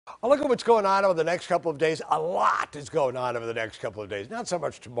I'll look at what's going on over the next couple of days. A lot is going on over the next couple of days. Not so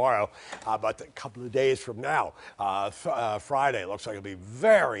much tomorrow, but a couple of days from now. Friday looks like it'll be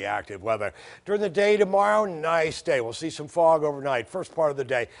very active weather. During the day tomorrow, nice day. We'll see some fog overnight. First part of the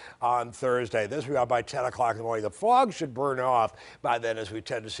day on Thursday. This will be out by 10 o'clock in the morning. The fog should burn off by then as we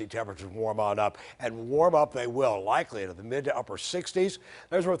tend to see temperatures warm on up. And warm up they will, likely into the mid to upper 60s.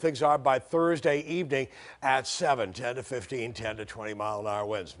 There's where things are by Thursday evening at 7, 10 to 15, 10 to 20 mile-an-hour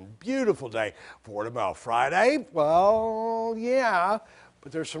winds. Beautiful day for tomorrow. Friday, well, yeah,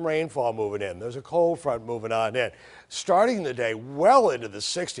 but there's some rainfall moving in. There's a cold front moving on in. Starting the day well into the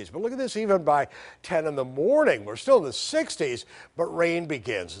 60s. But look at this, even by 10 in the morning. We're still in the 60s, but rain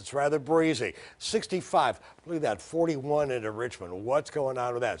begins. It's rather breezy. 65. Look at that, 41 into Richmond. What's going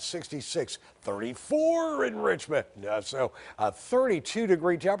on with that? 66, 34 in Richmond. So a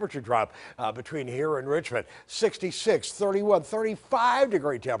 32-degree temperature drop between here and Richmond. 66, 31,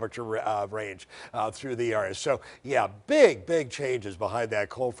 35-degree temperature range through the area. So, yeah, big changes behind that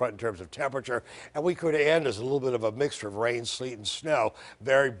cold front in terms of temperature. And we could end as a little bit of a mixture of rain, sleet, and snow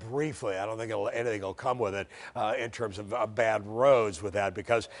very briefly. I don't think anything will come with it in terms of bad roads with that,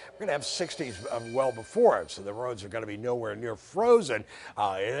 because we're going to have 60s well before it. So the roads are going to be nowhere near frozen.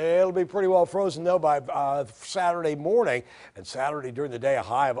 It'll be pretty well frozen, though, by Saturday morning. And Saturday during the day, a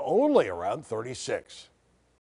high of only around 36.